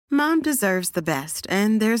Mom deserves the best,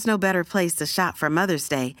 and there's no better place to shop for Mother's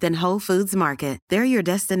Day than Whole Foods Market. They're your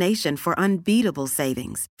destination for unbeatable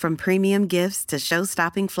savings, from premium gifts to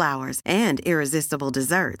show-stopping flowers and irresistible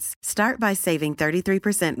desserts. Start by saving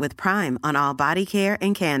 33% with Prime on all body care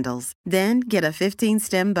and candles. Then get a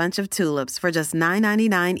 15-stem bunch of tulips for just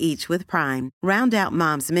 $9.99 each with Prime. Round out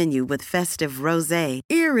Mom's menu with festive rosé,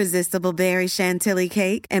 irresistible berry chantilly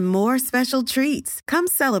cake, and more special treats. Come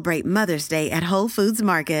celebrate Mother's Day at Whole Foods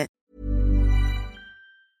Market.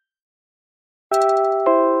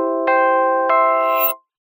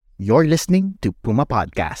 You're listening to Puma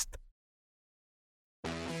Podcast.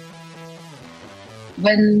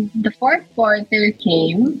 When the fourth quarter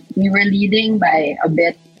came, we were leading by a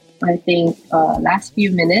bit, I think, last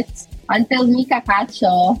few minutes, until Mika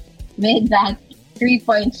Cacho made that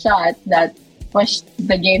 3-point shot that pushed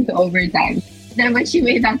the game to overtime. Then when she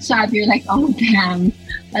made that shot, we were like, oh damn,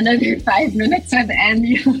 another 5 minutes at the end.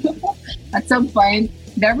 At some point,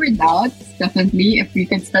 there were doubts, definitely, if we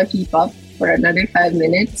could still keep up for another 5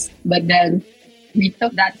 minutes. But then we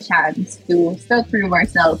took that chance to still prove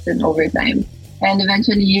ourselves in overtime. And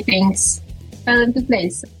eventually, things fell into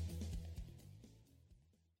place.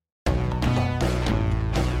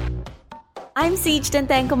 I'm Siege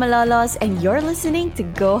Tentenko Malolos, and you're listening to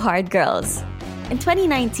Go Hard Girls. In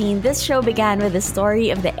 2019, this show began with the story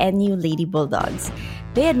of the NU Lady Bulldogs.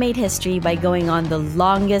 They had made history by going on the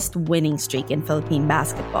longest winning streak in Philippine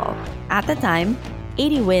basketball. At the time,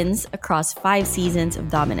 80 wins across 5 seasons of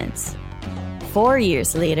dominance. 4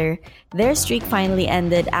 years later, their streak finally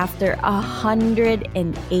ended after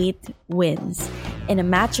 108 wins in a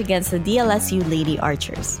match against the DLSU Lady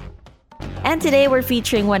Archers. And today we're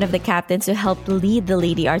featuring one of the captains who helped lead the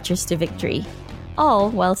Lady Archers to victory, all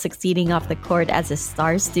while succeeding off the court as a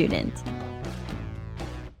star student.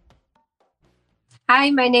 Hi,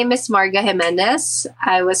 my name is Marga Jimenez.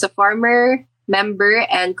 I was a former member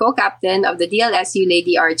and co-captain of the DLSU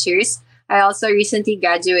Lady Archers. I also recently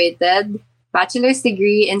graduated bachelor's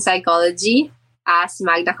degree in psychology as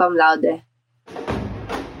magna cum laude.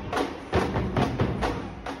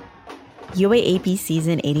 UAAP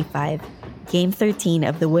Season 85, Game 13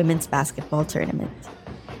 of the Women's Basketball Tournament.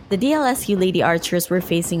 The DLSU Lady Archers were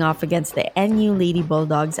facing off against the NU Lady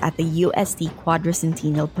Bulldogs at the UST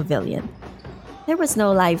Quadricentennial Pavilion. There was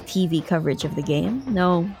no live TV coverage of the game,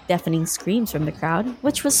 no deafening screams from the crowd,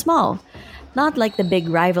 which was small, not like the big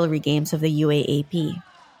rivalry games of the UAAP.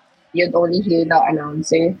 You'd only hear the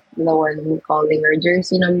announcer, the one calling our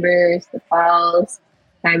jersey numbers, the fouls,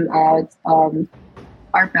 timeouts.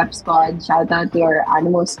 Our prep squad, shout out to our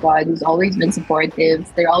Animo squad, who's always been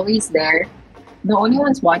supportive. They're always there. The only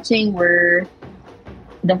ones watching were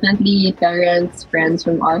definitely parents, friends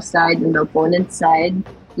from our side and the opponent's side,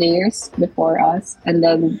 players before us, and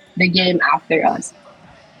then the game after us.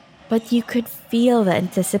 But you could feel the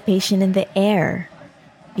anticipation in the air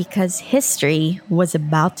because history was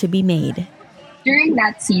about to be made. During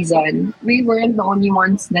that season, we weren't the only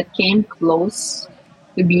ones that came close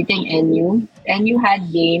to beating NU. NU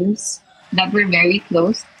had games that were very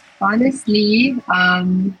close. Honestly,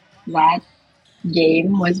 that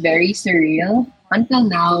game was very surreal. Until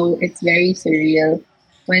now, it's very surreal.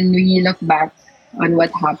 When we look back on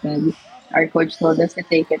what happened, our coach told us to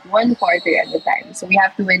take it one quarter at a time. So we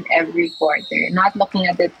have to win every quarter, not looking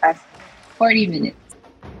at it as 40 minutes.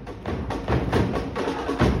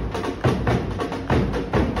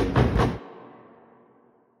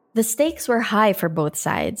 The stakes were high for both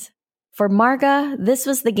sides. For Marga, this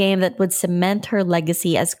was the game that would cement her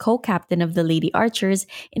legacy as co-captain of the Lady Archers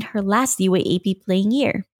in her last UAAP playing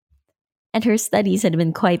year. And her studies had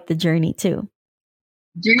been quite the journey too.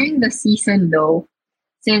 During the season though,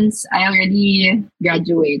 since I already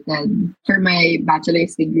graduated for my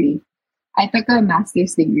bachelor's degree, I took a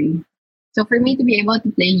master's degree. So for me to be able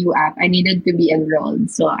to play UAP, I needed to be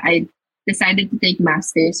enrolled. So I decided to take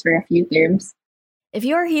master's for a few terms. If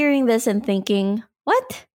you're hearing this and thinking,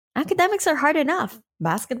 what? Academics are hard enough.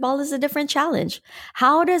 Basketball is a different challenge.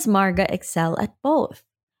 How does Marga excel at both?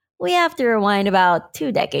 We have to rewind about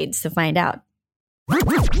 2 decades to find out.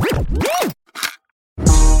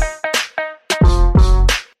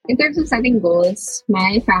 In terms of setting goals,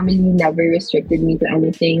 my family never restricted me to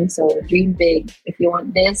anything. So dream big. If you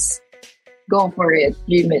want this, go for it.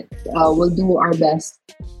 Dream it. We'll do our best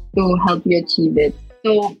to help you achieve it.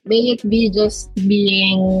 So may it be just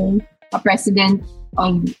being a president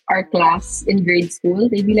of our class in grade school.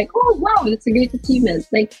 They'd be like, oh, wow, that's a great achievement.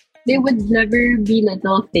 Like, they would never be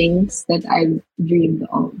little things that I've dreamed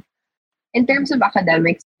of. In terms of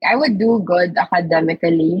academics, I would do good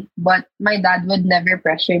academically, but my dad would never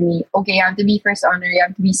pressure me. Okay, you have to be first honor, you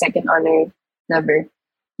have to be second honor. Never.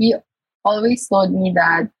 he always told me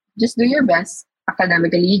that just do your best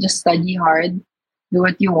academically, just study hard, do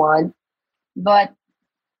what you want, but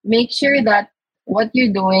make sure that what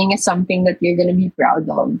you're doing is something that you're going to be proud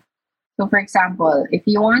of. So, for example, if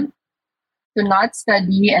you want to not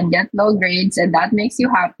study and get low grades and that makes you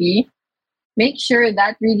happy, make sure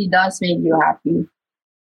that really does make you happy.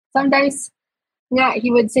 Sometimes, nga,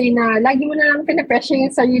 he would say na, lagi mo na lang pinapressure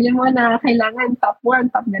yung sarili mo na kailangan top 1,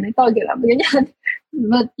 top ganito, ganyan.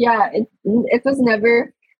 But yeah, it was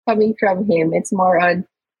never coming from him. It's more on,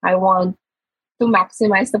 I want to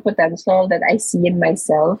maximize the potential that I see in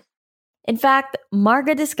myself. In fact,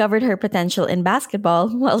 Marga discovered her potential in basketball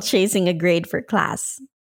while chasing a grade for class.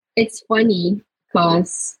 It's funny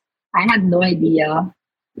because I had no idea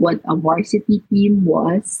what a varsity team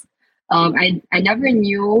was. I never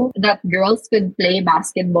knew that girls could play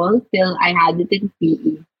basketball till I had it in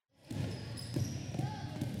PE.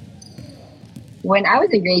 When I was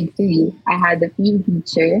in grade 3, I had a PE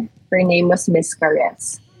teacher. Her name was Miss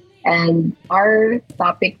Caress. And our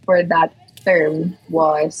topic for that term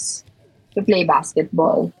was to play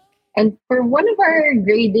basketball. And for one of our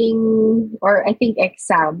grading, or I think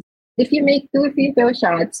exam, if you make 2 free throw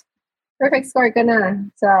shots, perfect score ka na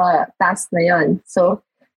sa task na yon. So,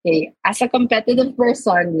 okay, as a competitive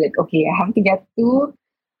person, like, okay, I have to get two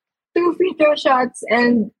free throw shots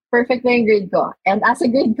and perfect na yung grade ko. And as a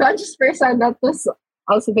grade conscious person, that was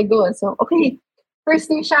also the goal. So, okay, first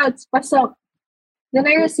 2 shots, pasok. Then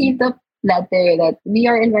I received a letter that we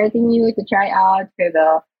are inviting you to try out for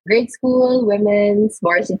the grade school women's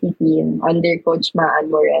varsity team under Coach Maan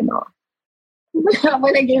Moreno.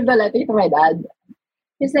 When I gave the letter to my dad,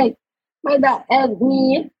 he's like, my dad and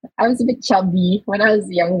me, I was a bit chubby when I was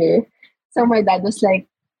younger. So my dad was like,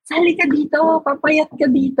 sali ka dito, papayat ka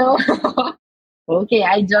dito. Okay,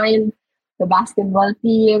 I joined the basketball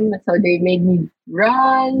team. So they made me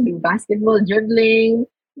run, do basketball dribbling,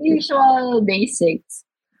 usual basics.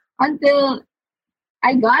 Until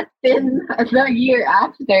I got thin the year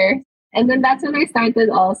after. And then that's when I started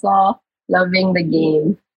also loving the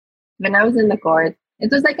game. When I was in the court,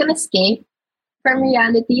 it was like an escape from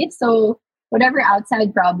reality. So whatever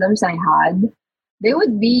outside problems I had, they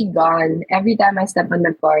would be gone every time I step on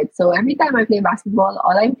the court. So every time I play basketball,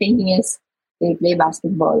 all I'm thinking is, okay, play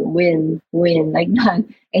basketball, win, like that,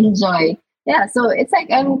 enjoy. Yeah, so it's like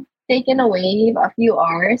I'm taking away a few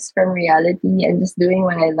hours from reality and just doing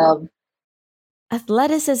what I love.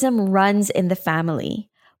 Athleticism runs in the family.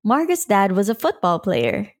 Marga's dad was a football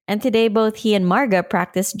player, and today both he and Marga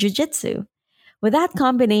practice jiu-jitsu. With that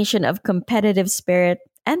combination of competitive spirit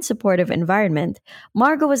and supportive environment,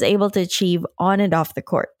 Marga was able to achieve on and off the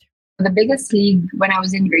court. The biggest league when I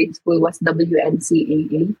was in grade school was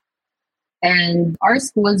WNCAA. And our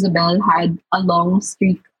school, Isabel, had a long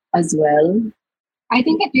streak as well. I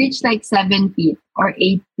think it reached like 7 feet or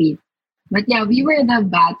 8 feet. But yeah, we were the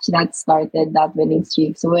batch that started that winning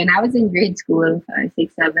streak. So when I was in grade school, 5,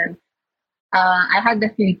 6, 7, I had the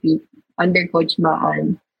 3 feet under Coach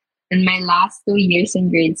Maan. In my last 2 years in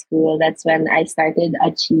grade school, that's when I started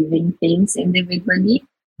achieving things individually.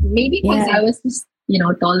 Maybe because I was just,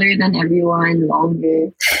 taller than everyone,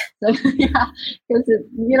 longer. So yeah, because,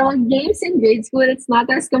 games in grade school, it's not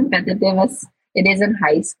as competitive as it is in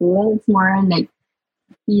high school. It's more on like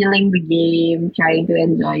feeling the game, trying to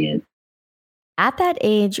enjoy it. At that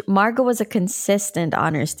age, Marga was a consistent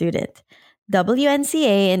honor student,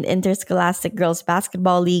 WNCA and Interscholastic Girls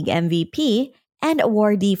Basketball League MVP, and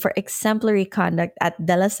awardee for exemplary conduct at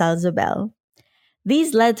De La Salle Zobel.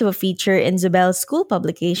 These led to a feature in Zobel's school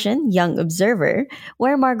publication, Young Observer,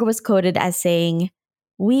 where Marga was quoted as saying,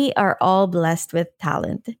 "We are all blessed with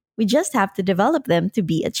talent. We just have to develop them to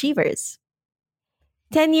be achievers."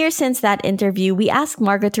 10 years since that interview, we asked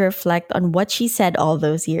Marga to reflect on what she said all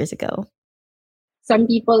those years ago. Some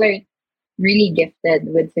people are really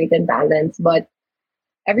gifted with certain talents, but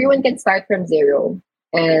everyone can start from zero.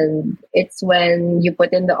 And it's when you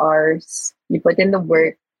put in the hours, you put in the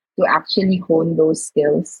work to actually hone those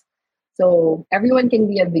skills. So everyone can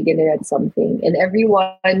be a beginner at something. And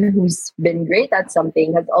everyone who's been great at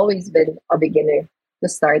something has always been a beginner to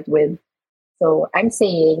start with. So I'm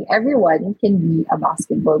saying everyone can be a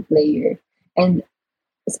basketball player. And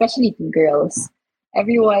especially to girls,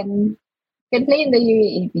 everyone can play in the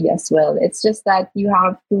UAAP as well. It's just that you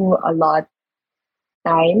have to allot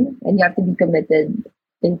time and you have to be committed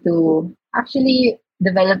into actually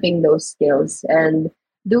developing those skills and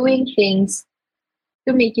doing things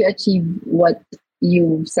to make you achieve what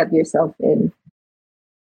you set yourself in.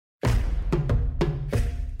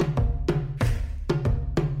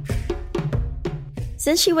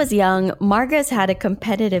 Since she was young, Marga's had a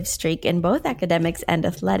competitive streak in both academics and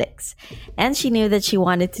athletics, and she knew that she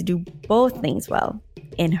wanted to do both things well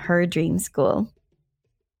in her dream school.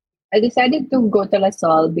 I decided to go to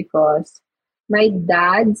LaSalle because my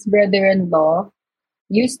dad's brother-in-law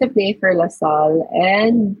used to play for LaSalle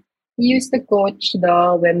and he used to coach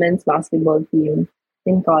the women's basketball team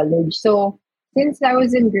in college. So since I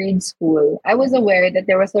was in grade school, I was aware that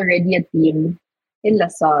there was already a team in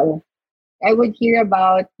LaSalle. I would hear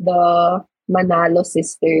about the Manalo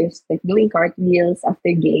sisters, like doing cartwheels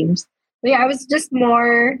after games. So yeah, I was just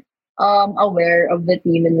more aware of the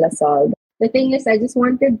team in LaSalle. The thing is, I just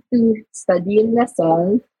wanted to study in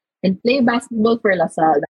LaSalle and play basketball for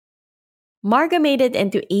LaSalle. Marga made it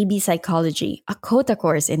into AB Psychology, a quota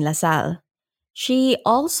course in LaSalle. She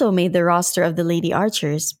also made the roster of the Lady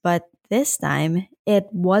Archers, but this time, it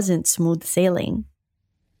wasn't smooth sailing.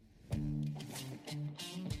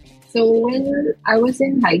 So when I was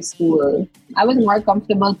in high school, I was more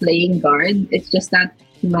comfortable playing guard. It's just that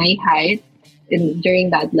my height during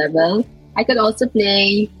that level, I could also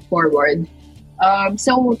play forward.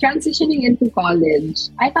 So transitioning into college,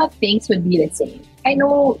 I thought things would be the same. I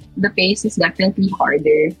know the pace is definitely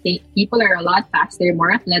harder. People are a lot faster,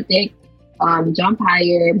 more athletic, jump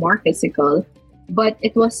higher, more physical. But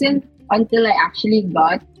it wasn't until I actually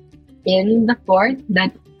got in the court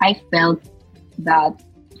that I felt that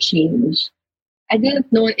change. I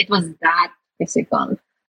didn't know it was that physical.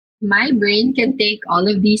 My brain can take all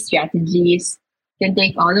of these strategies, can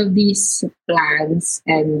take all of these plans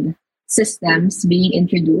and systems being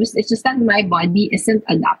introduced. It's just that my body isn't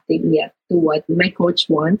adapting yet to what my coach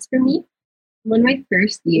wants for me. On my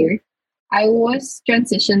first year, I was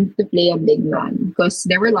transitioned to play a big man because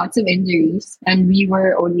there were lots of injuries and we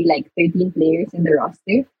were only like 13 players in the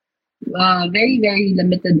roster. Very, very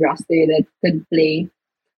limited roster that could play.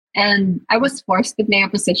 And I was forced to play a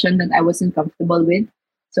position that I wasn't comfortable with.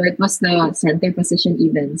 So it was the center position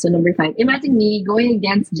even. So number 5. Imagine me going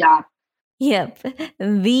against Jack. Yep,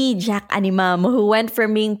 the Jack Animam who went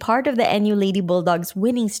from being part of the NU Lady Bulldogs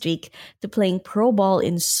winning streak to playing pro ball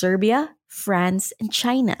in Serbia, France, and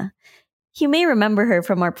China. You may remember her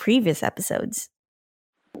from our previous episodes.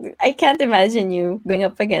 I can't imagine you going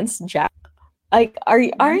up against Jack. Like,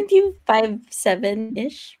 aren't you 5'7"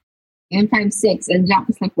 ish? I'm 5'6", and Jack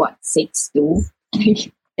is like what,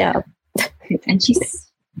 6'2"? Yeah. And she's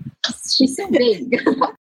so big.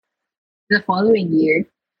 The following year,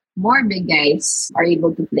 more big guys are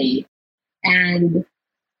able to play. And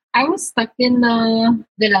I was stuck in the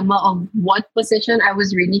dilemma of what position I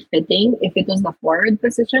was really fitting, if it was the forward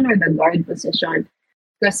position or the guard position.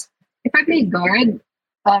 Because if I play guard,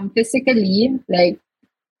 physically, like,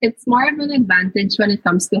 it's more of an advantage when it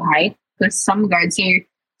comes to height, because some guards are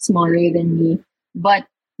smaller than me, but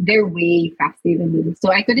they're way faster than me.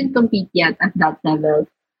 So I couldn't compete yet at that level.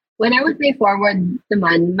 When I would play forward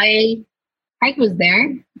naman, my height was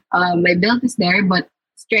there, my build is there, but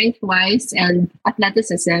strength-wise and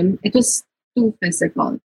athleticism, it was too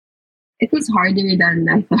physical. It was harder than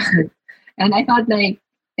I thought. And I thought like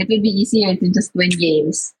it would be easier to just win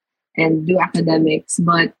games and do academics.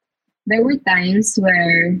 But there were times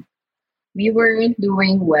where we weren't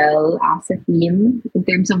doing well as a team in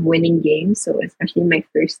terms of winning games. So especially my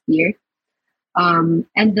first year. And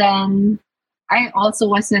then I also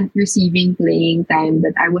wasn't receiving playing time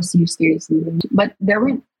that I was used to receiving. But there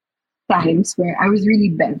were times where I was really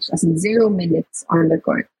benched, as in 0 minutes on the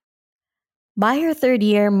court. By her third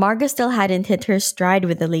year, Marga still hadn't hit her stride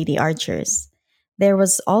with the Lady Archers. There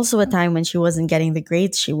was also a time when she wasn't getting the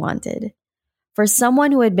grades she wanted. For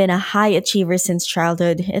someone who had been a high achiever since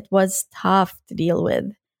childhood, it was tough to deal with.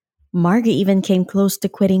 Marga even came close to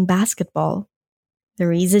quitting basketball. The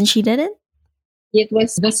reason she didn't? It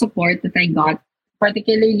was the support that I got,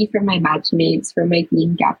 particularly from my batchmates, from my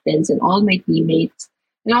team captains, and all my teammates,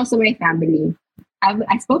 and also my family.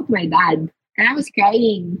 I spoke to my dad, and I was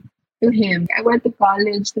crying to him. I went to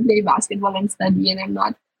college to play basketball and study, and I'm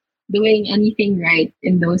not doing anything right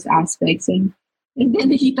in those aspects. And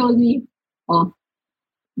then he told me, oh,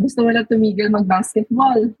 gusto mo na tumigil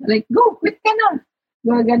mag-basketball. Like, go, quit ka na.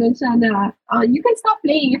 Ganun siya na, you can stop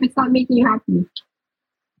playing if it's not making you happy.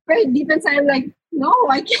 But deep inside, I'm like, no,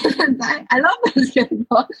 I can't. I love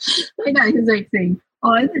basketball. My dad was like saying,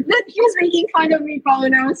 oh, that he was making fun of me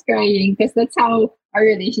when I was crying, because that's how our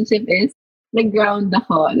relationship is. Like, ground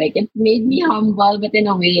ako. Like, it made me humble, but in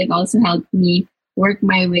a way, it also helped me work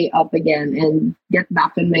my way up again and get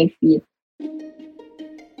back on my feet.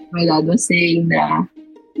 My dad was saying that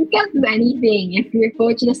you can't do anything if your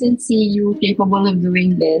coach doesn't see you capable of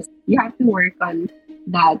doing this. You have to work on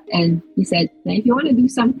that, and he said, if you want to do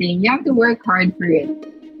something, you have to work hard for it.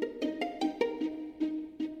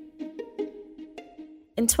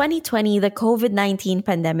 In 2020, the COVID-19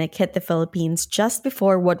 pandemic hit the Philippines just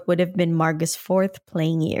before what would have been Marga's fourth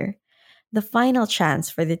playing year. The final chance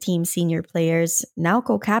for the team's senior players, now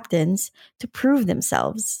co-captains, to prove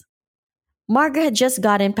themselves. Marga had just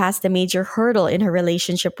gotten past a major hurdle in her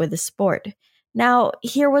relationship with the sport. Now,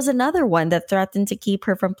 here was another one that threatened to keep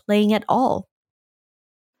her from playing at all.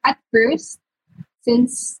 At first,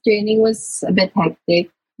 since training was a bit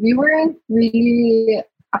hectic, we weren't really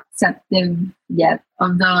accepting yet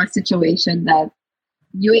of the situation that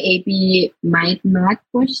UAAP might not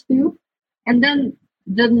push through. And then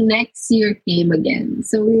the next year came again.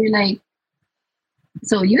 So we were like,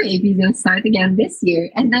 so UAAP is going to start again this year.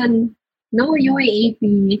 And then no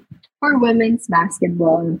UAAP for women's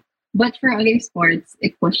basketball. But for other sports,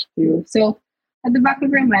 it pushed through. So at the back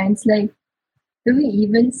of our minds, like, do we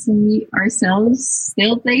even see ourselves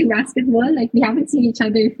still playing basketball? Like, we haven't seen each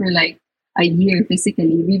other for like a year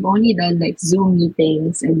physically. We've only done like Zoom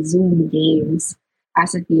meetings and Zoom games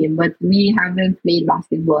as a team, but we haven't played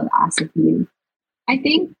basketball as a team. I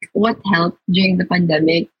think what helped during the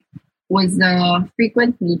pandemic was the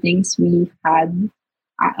frequent meetings we had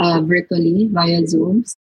virtually via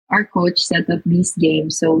Zooms. Our coach set up these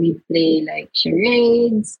games, so we'd play like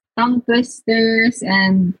charades, tongue twisters,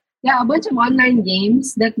 and a bunch of online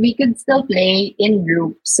games that we could still play in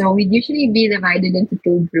groups. So we'd usually be divided into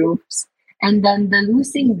 2 groups, and then the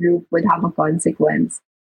losing group would have a consequence.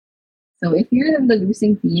 So if you're in the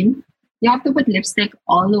losing team, you have to put lipstick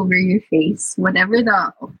all over your face. Whatever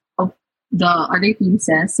the other team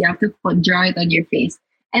says, you have to draw it on your face.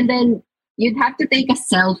 And then you'd have to take a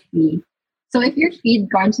selfie. So if you're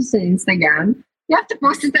feed conscious on Instagram, you have to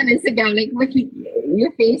post it on Instagram, like with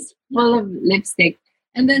your face full of lipstick.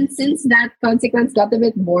 And then since that consequence got a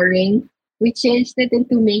bit boring, we changed it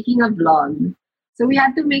into making a vlog. So we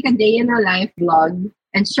had to make a day in our life vlog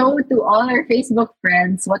and show to all our Facebook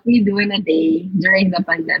friends what we do in a day during the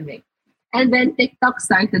pandemic. And then TikTok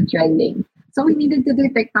started trending. So we needed to do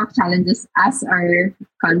TikTok challenges as our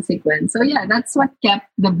consequence. So yeah, that's what kept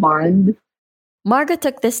the bond. Marga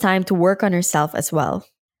took this time to work on herself as well.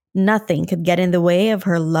 Nothing could get in the way of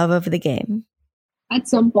her love of the game. At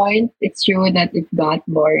some point, it's true that it got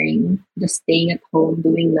boring. Just staying at home,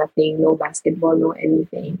 doing nothing, no basketball, no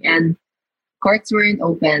anything. And courts weren't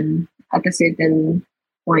open at a certain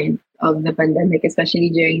point of the pandemic, especially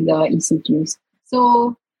during the ECQs.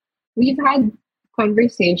 So we've had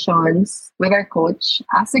conversations with our coach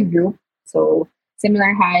as a group. So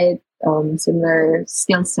similar height, similar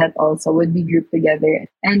skill set also would be grouped together.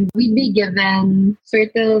 And we'd be given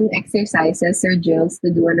certain exercises or drills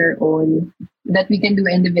to do on our own that we can do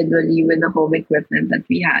individually with the home equipment that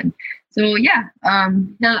we had. So yeah,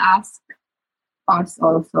 he'll ask us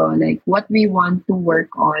also like what we want to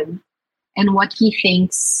work on and what he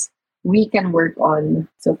thinks we can work on.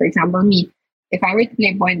 So for example, me, if I were to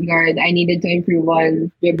play point guard, I needed to improve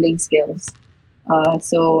on dribbling skills.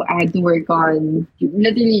 So I had to work on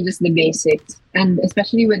literally just the basics. And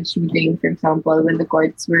especially with shooting, for example, when the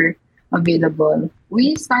courts were available,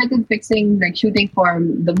 we started fixing like shooting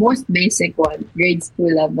form, the most basic one, grade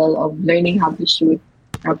school level of learning how to shoot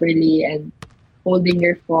properly and holding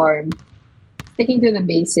your form, sticking to the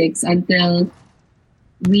basics until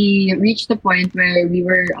we reached the point where we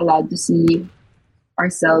were allowed to see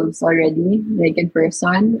ourselves already, like in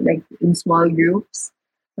person, like in small groups.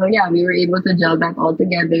 So yeah, we were able to gel that all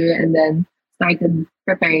together and then started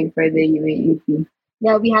preparing for the UAAP.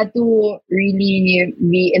 Yeah, we had to really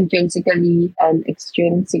be intrinsically and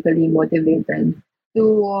extrinsically motivated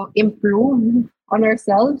to improve on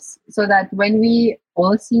ourselves so that when we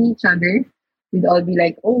all see each other, we'd all be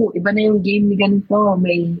like, oh, iba na yung game ni ganito,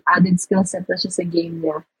 may added skill set na siya sa game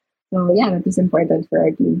niya. So yeah, that is important for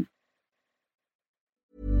our team.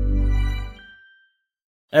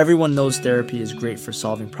 Everyone knows therapy is great for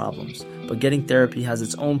solving problems, but getting therapy has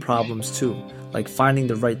its own problems too, like finding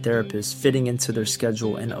the right therapist, fitting into their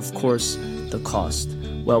schedule, and of course, the cost.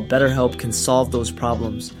 Well, BetterHelp can solve those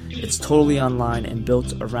problems. It's totally online and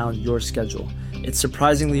built around your schedule. It's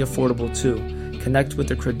surprisingly affordable too. Connect with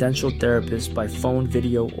a credentialed therapist by phone,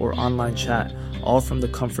 video, or online chat, all from the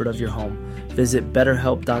comfort of your home. Visit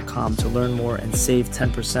BetterHelp.com to learn more and save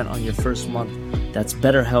 10% on your first month. That's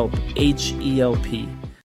BetterHelp, H-E-L-P.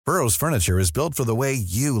 Burrow's furniture is built for the way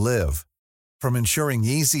you live. From ensuring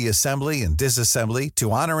easy assembly and disassembly to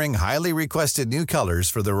honoring highly requested new colors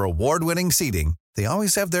for their award-winning seating, they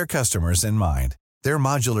always have their customers in mind. Their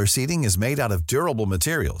modular seating is made out of durable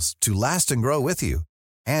materials to last and grow with you.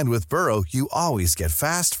 And with Burrow, you always get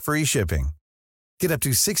fast, free shipping. Get up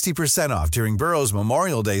to 60% off during Burrow's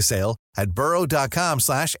Memorial Day sale at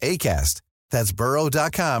burrow.com/ACAST. That's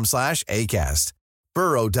burrow.com/ACAST.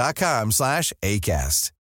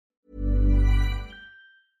 burrow.com/ACAST.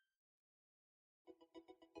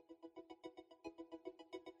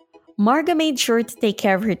 Marga made sure to take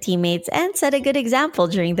care of her teammates and set a good example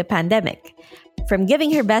during the pandemic. From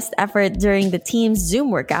giving her best effort during the team's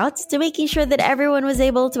Zoom workouts to making sure that everyone was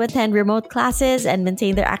able to attend remote classes and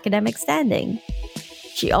maintain their academic standing.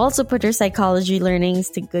 She also put her psychology learnings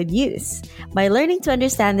to good use by learning to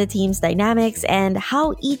understand the team's dynamics and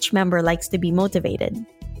how each member likes to be motivated.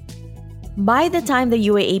 By the time the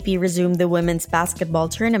UAAP resumed the women's basketball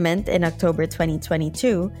tournament in October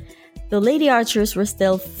 2022, the Lady Archers were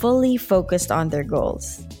still fully focused on their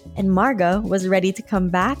goals, and Marga was ready to come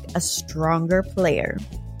back a stronger player.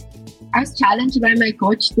 I was challenged by my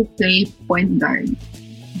coach to play point guard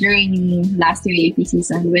during last UAAP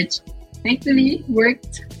season, which thankfully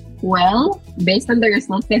worked well based on the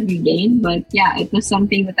results that we gained. But yeah, it was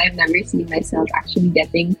something that I've never seen myself actually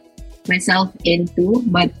getting myself into.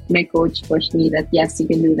 But my coach pushed me that yes, you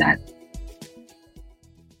can do that.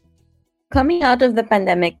 Coming out of the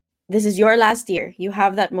pandemic, this is your last year. You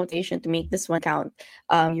have that motivation to make this one count.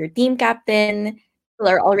 Your team captain, people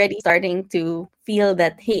are already starting to feel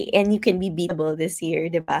that, hey, and you can be beatable this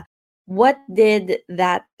year, diba? What did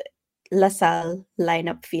that LaSalle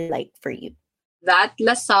lineup feel like for you? That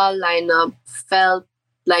LaSalle lineup felt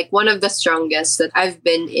like one of the strongest that I've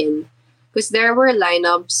been in. Because there were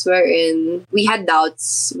lineups wherein we had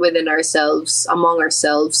doubts within ourselves, among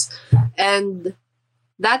ourselves. And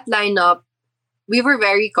that lineup, we were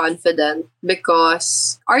very confident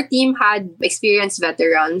because our team had experienced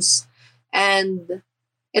veterans. And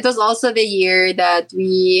it was also the year that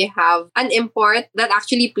we have an import that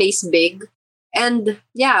actually plays big. And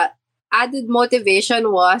yeah, added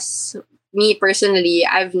motivation was me personally.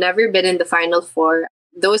 I've never been in the Final Four.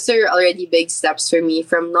 Those are already big steps for me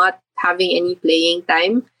from not having any playing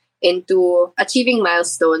time into achieving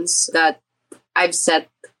milestones that I've set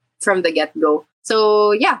from the get-go.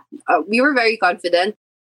 So yeah, we were very confident.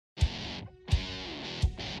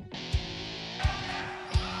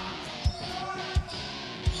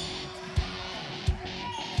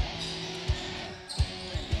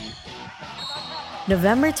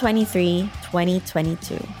 November 23,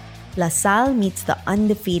 2022. LaSalle meets the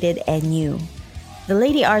undefeated NU. The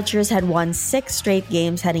Lady Archers had won 6 straight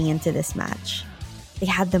games heading into this match. They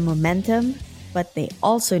had the momentum, but they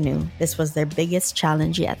also knew this was their biggest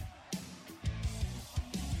challenge yet.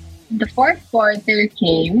 The fourth quarter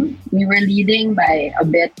came. We were leading by a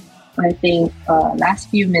bit, I think, last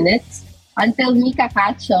few minutes, until Mika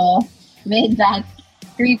Cacho made that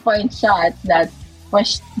 3-point shot that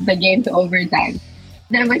pushed the game to overtime.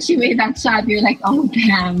 Then when she made that shot, we were like, oh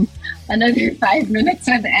damn, another 5 minutes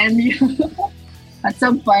at the end. At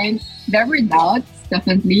some point, there were doubts,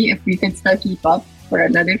 definitely, if we could still keep up for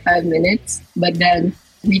another 5 minutes. But then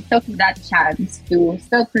we took that chance to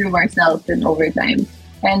still prove ourselves in overtime.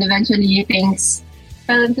 And eventually, things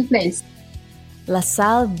fell into place.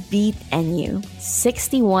 LaSalle beat NU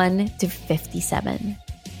 61-57.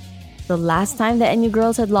 The last time the NU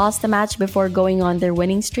girls had lost a match before going on their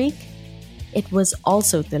winning streak, it was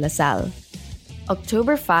also to LaSalle.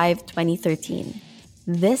 October 5, 2013.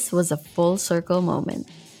 This was a full circle moment.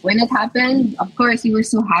 When it happened, of course, we were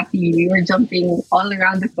so happy. We were jumping all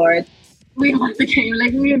around the court. We won the game,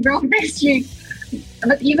 like we broke the streak.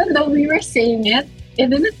 But even though we were saying it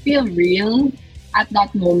didn't feel real at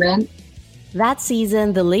that moment. That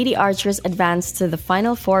season, the Lady Archers advanced to the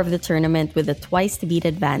Final Four of the tournament with a twice-to-beat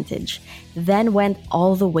advantage, then went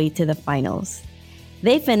all the way to the finals.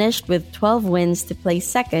 They finished with 12 wins to place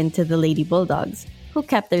second to the Lady Bulldogs, who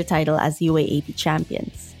kept their title as UAAP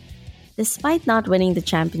champions. Despite not winning the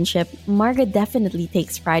championship, Marga definitely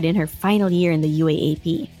takes pride in her final year in the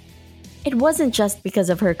UAAP. It wasn't just because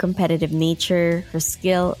of her competitive nature, her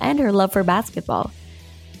skill, and her love for basketball.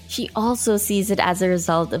 She also sees it as a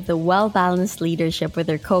result of the well-balanced leadership with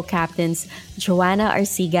her co-captains Joanna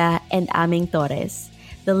Arciga and Aming Torres,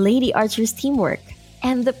 the Lady Archers teamwork,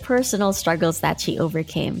 and the personal struggles that she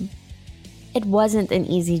overcame. It wasn't an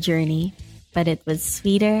easy journey, but it was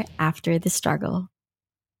sweeter after the struggle.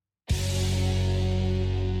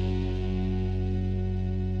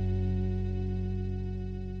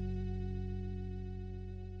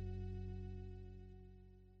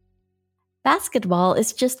 Basketball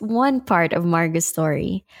is just one part of Marga's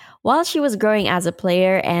story. While she was growing as a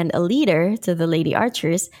player and a leader to the Lady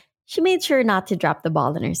Archers, she made sure not to drop the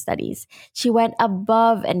ball in her studies. She went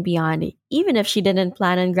above and beyond, even if she didn't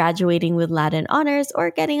plan on graduating with Latin honors or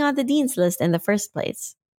getting on the dean's list in the first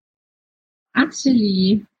place.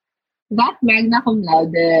 Actually, that magna cum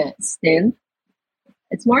laude stint,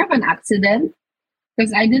 it's more of an accident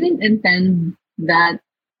because I didn't intend that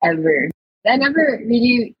ever. I never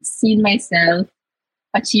really seen myself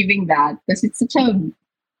achieving that because it's such a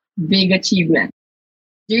big achievement.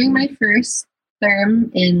 During my first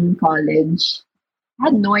term in college, I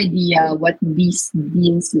had no idea what these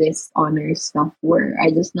Dean's List honors stuff were.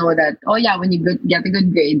 I just know that, oh yeah, when you get a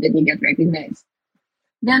good grade, then you get recognized.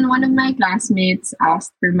 Then one of my classmates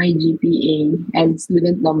asked for my GPA and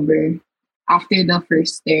student number after the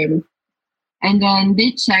first term. And then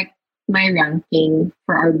they checked my ranking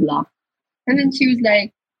for our block. And then she was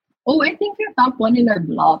like, oh, I think you're top one in our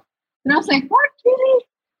block. And I was like, what, really?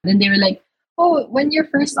 Then they were like, oh, when you're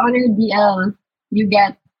first honored DL, you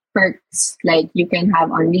get perks. Like you can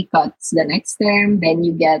have only cuts the next term. Then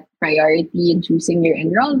you get priority in choosing your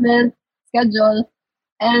enrollment schedule.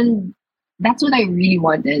 And that's what I really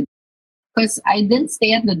wanted. Because I didn't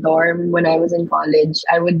stay at the dorm when I was in college.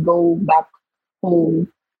 I would go back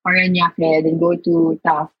home, Parañaque, then go to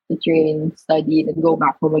Taft to train, study, then go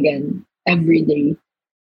back home again every day.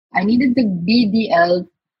 I needed to be DL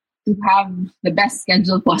to have the best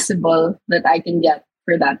schedule possible that I can get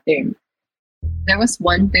for that term. There was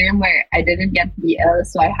one term where I didn't get DL,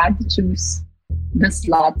 so I had to choose the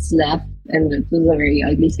slots left, and it was a very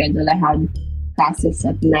ugly schedule. I had classes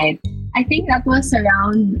at night. I think that was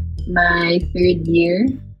around my third year.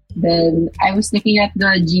 Then I was looking at the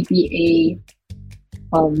GPA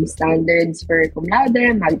standards for cum laude,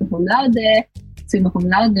 magna cum laude, summa cum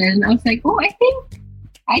laude, and I was like, oh, I think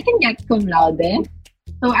I can get cum laude.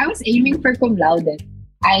 So I was aiming for cum laude.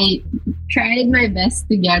 I tried my best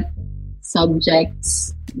to get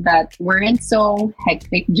subjects that weren't so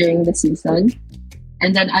hectic during the season.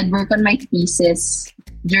 And then I'd work on my thesis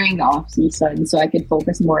during the off season so I could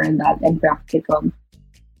focus more on that and practicum.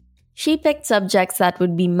 She picked subjects that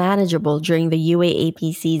would be manageable during the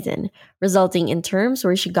UAAP season, resulting in terms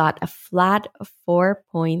where she got a flat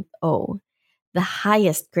 4.0, the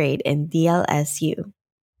highest grade in DLSU.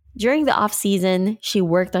 During the off-season, she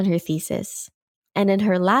worked on her thesis. And in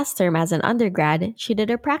her last term as an undergrad, she did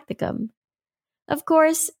her practicum. Of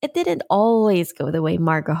course, it didn't always go the way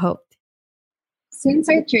Marga hoped. Since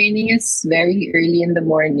our training is very early in the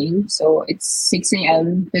morning, so it's 6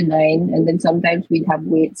 a.m. to 9, and then sometimes we'd have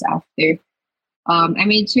waits after, I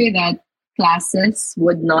made sure that classes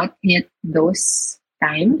would not hit those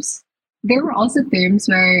times. There were also terms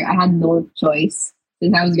where I had no choice.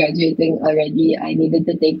 Since I was graduating already, I needed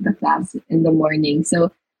to take the class in the morning.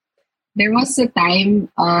 So there was a time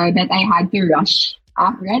that I had to rush.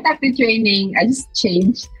 Right after training, I just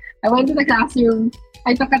changed. I went to the classroom,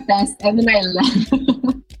 I took a test, and then I left.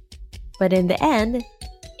 But in the end,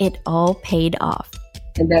 it all paid off.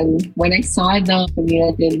 And then when I saw the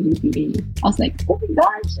cumulative GPA, I was like, oh my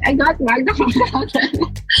gosh, I got magna cum laude.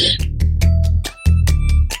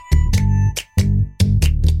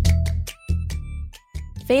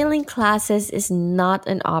 Failing classes is not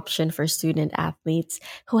an option for student athletes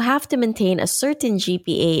who have to maintain a certain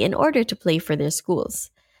GPA in order to play for their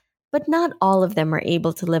schools. But not all of them are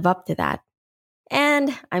able to live up to that.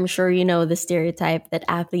 And I'm sure you know the stereotype that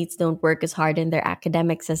athletes don't work as hard in their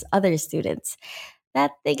academics as other students,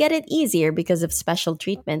 that they get it easier because of special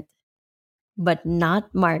treatment. But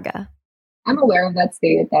not Marga. I'm aware of that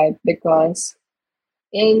stereotype because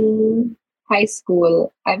in high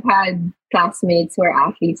school, I've had classmates who are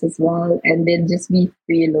athletes as well, and they'd just be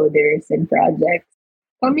freeloaders in projects.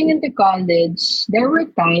 Coming into college, there were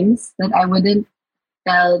times that I wouldn't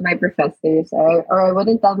tell my professors or I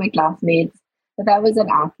wouldn't tell my classmates that I was an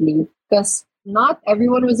athlete because not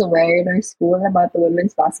everyone was aware in our school about the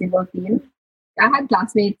women's basketball team. I had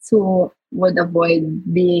classmates who would avoid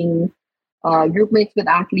being groupmates with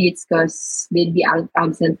athletes because they'd be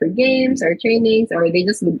absent for games or trainings, or they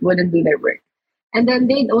just wouldn't do their work. And then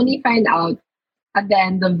they'd only find out at the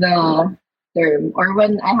end of the term or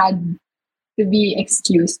when I had to be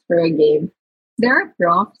excused for a game. There are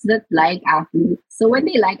profs that like athletes. So when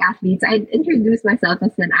they like athletes, I'd introduce myself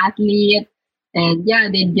as an athlete. And yeah,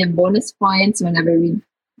 they'd give bonus points whenever we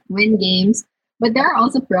win games. But there are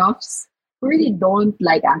also profs who really don't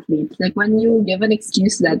like athletes. Like when you give an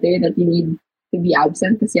excuse letter that you need to be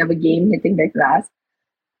absent because you have a game hitting their class,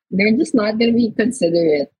 they're just not going to be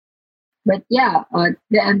considerate. But yeah, at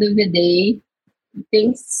the end of the day,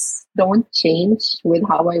 things don't change with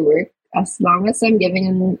how I work. As long as I'm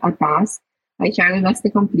given a task, I try my best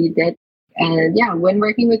to complete it. And yeah, when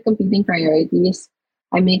working with competing priorities,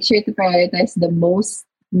 I make sure to prioritize the most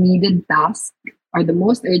needed task or the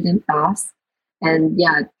most urgent task. And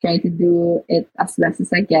yeah, try to do it as best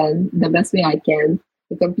as I can, the best way I can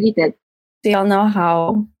to complete it. We all know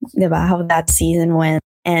how, diba, how that season went.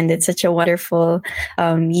 And it's such a wonderful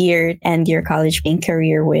year and your college playing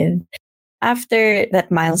career with. After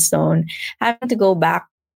that milestone, having to go back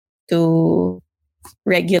to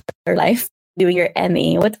regular life, doing your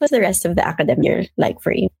MA, what was the rest of the academic year like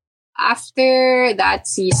for you? After that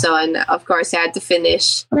season, of course, I had to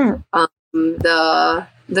finish the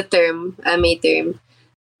term, MA term.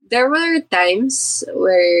 There were times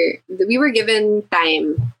where we were given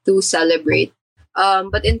time to celebrate.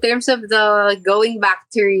 But in terms of the going back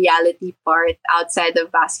to reality part outside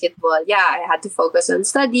of basketball, yeah, I had to focus on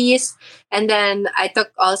studies. And then I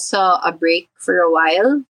took also a break for a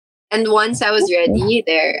while. And once I was ready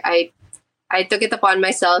there, I took it upon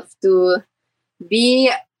myself to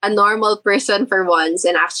be a normal person for once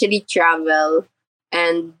and actually travel.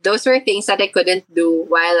 And those were things that I couldn't do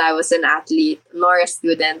while I was an athlete nor a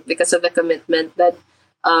student because of the commitment that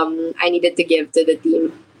I needed to give to the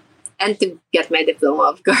team and to get my diploma,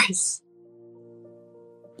 of course.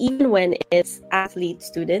 Even when it's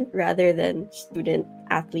athlete-student rather than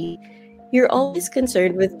student-athlete, you're always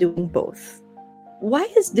concerned with doing both. Why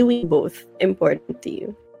is doing both important to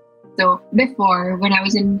you? So before, when I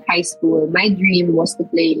was in high school, my dream was to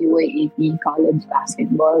play UAAP college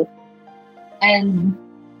basketball. And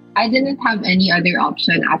I didn't have any other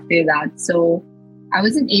option after that. So I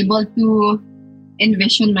wasn't able to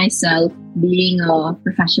envision myself being a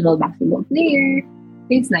professional basketball player,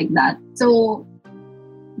 things like that. So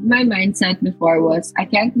my mindset before was I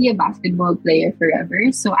can't be a basketball player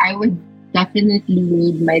forever. So I would definitely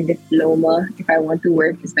need my diploma if I want to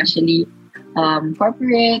work, especially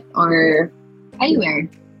corporate or anywhere.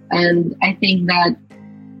 And I think that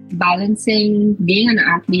balancing being an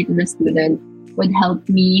athlete and a student would help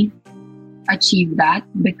me achieve that,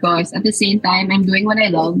 because at the same time, I'm doing what I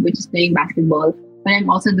love, which is playing basketball, but I'm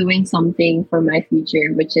also doing something for my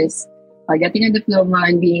future, which is getting a diploma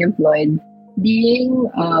and being employed, being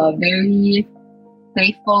very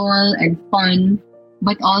playful and fun,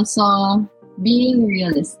 but also being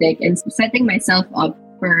realistic and setting myself up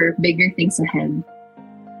for bigger things ahead.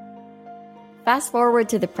 Fast forward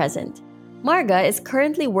to the present. Marga is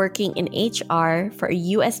currently working in HR for a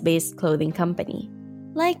US-based clothing company.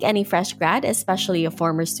 Like any fresh grad, especially a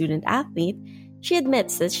former student athlete, she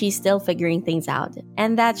admits that she's still figuring things out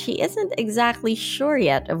and that she isn't exactly sure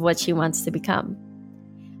yet of what she wants to become.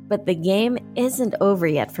 But the game isn't over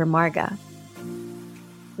yet for Marga.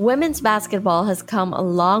 Women's basketball has come a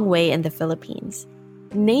long way in the Philippines.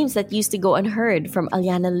 Names that used to go unheard, from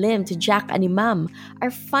Aliana Lim to Jack Animam,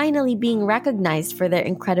 are finally being recognized for their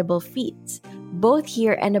incredible feats, both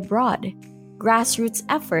here and abroad. Grassroots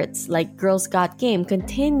efforts like Girls Got Game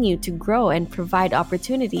continue to grow and provide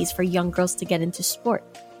opportunities for young girls to get into sport.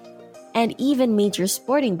 And even major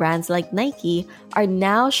sporting brands like Nike are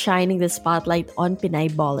now shining the spotlight on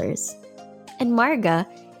Pinay ballers. And Marga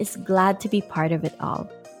is glad to be part of it all.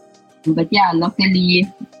 But yeah,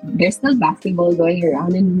 luckily, there's still basketball going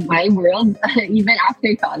around in my world, even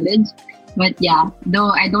after college. But yeah, though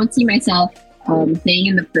I don't see myself playing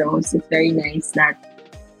in the pros, it's very nice that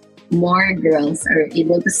more girls are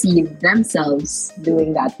able to see themselves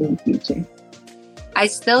doing that in the future. I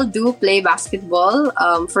still do play basketball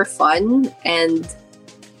for fun and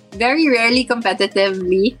very rarely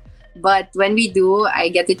competitively. But when we do, I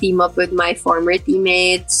get to team up with my former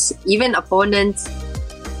teammates, even opponents.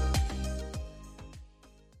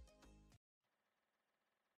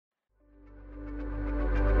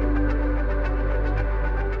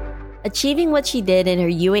 Achieving what she did in her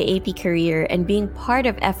UAAP career and being part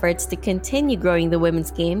of efforts to continue growing the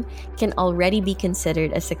women's game can already be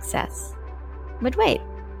considered a success. But wait,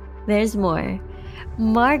 there's more.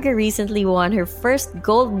 Marga recently won her first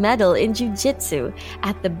gold medal in Jiu-Jitsu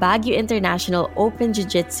at the Baguio International Open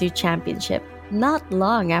Jiu-Jitsu Championship, not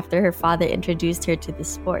long after her father introduced her to the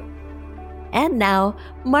sport. And now,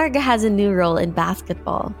 Marga has a new role in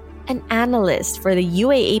basketball, an analyst for the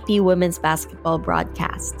UAAP women's basketball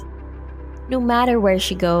broadcast. No matter where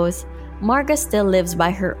she goes, Marga still lives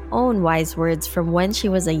by her own wise words from when she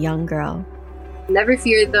was a young girl. Never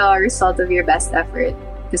fear the result of your best effort.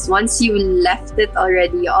 Because once you left it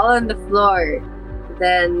already all on the floor,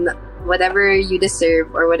 then whatever you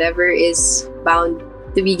deserve or whatever is bound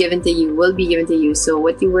to be given to you will be given to you. So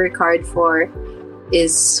what you work hard for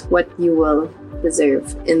is what you will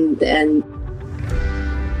deserve in the end.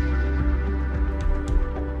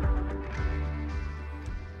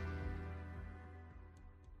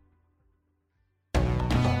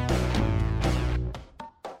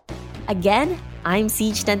 Again, I'm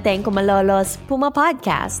Siege Tantenko Malolo's Puma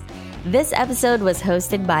Podcast. This episode was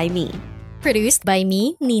hosted by me. Produced by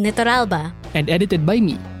me, Nina Toralba. And edited by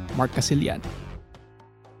me, Mark Casilian.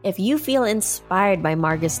 If you feel inspired by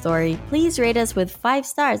Marga's story, please rate us with 5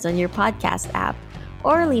 stars on your podcast app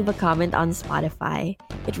or leave a comment on Spotify.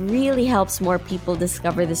 It really helps more people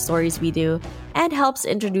discover the stories we do and helps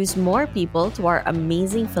introduce more people to our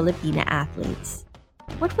amazing Filipina athletes.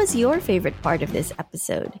 What was your favorite part of this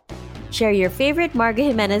episode? Share your favorite Marga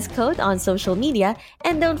Jimenez quote on social media,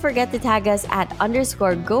 and don't forget to tag us at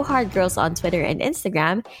 _GoHardGirls on Twitter and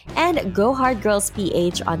Instagram and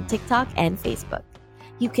GoHardGirlsPH on TikTok and Facebook.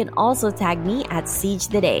 You can also tag me at Siege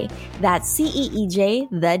the Day. That's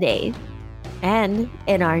CEEJ the Day. And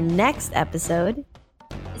in our next episode,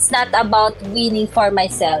 it's not about winning for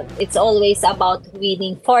myself. It's always about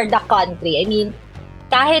winning for the country. I mean,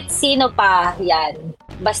 kahit sino pa yan,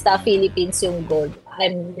 basta Philippines yung gold,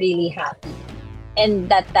 I'm really happy. And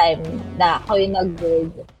that time na ako yung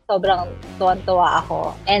nag-gold, sobrang tuwan-tuwa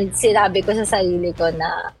ako. And sinabi ko sa sarili ko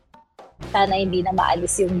na sana hindi na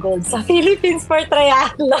maalis yung gold sa Philippines for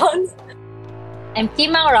triathlons. I'm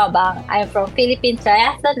Kimang Robang. I'm from Philippine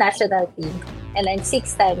Triathlon National Team. And I'm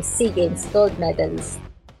 6-time SEA Games gold medalist.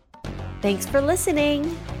 Thanks for listening.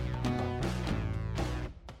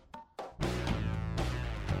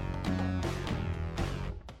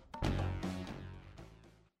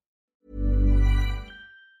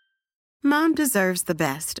 Mom deserves the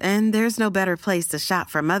best, and there's no better place to shop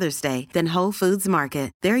for Mother's Day than Whole Foods Market.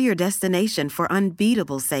 They're your destination for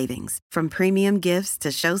unbeatable savings, from premium gifts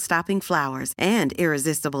to show-stopping flowers and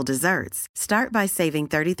irresistible desserts. Start by saving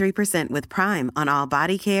 33% with Prime on all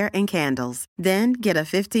body care and candles. Then get a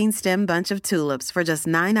 15-stem bunch of tulips for just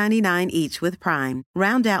 $9.99 each with Prime.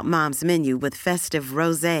 Round out Mom's menu with festive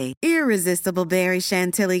rosé, irresistible berry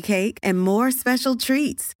chantilly cake, and more special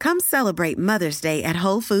treats. Come celebrate Mother's Day at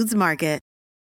Whole Foods Market.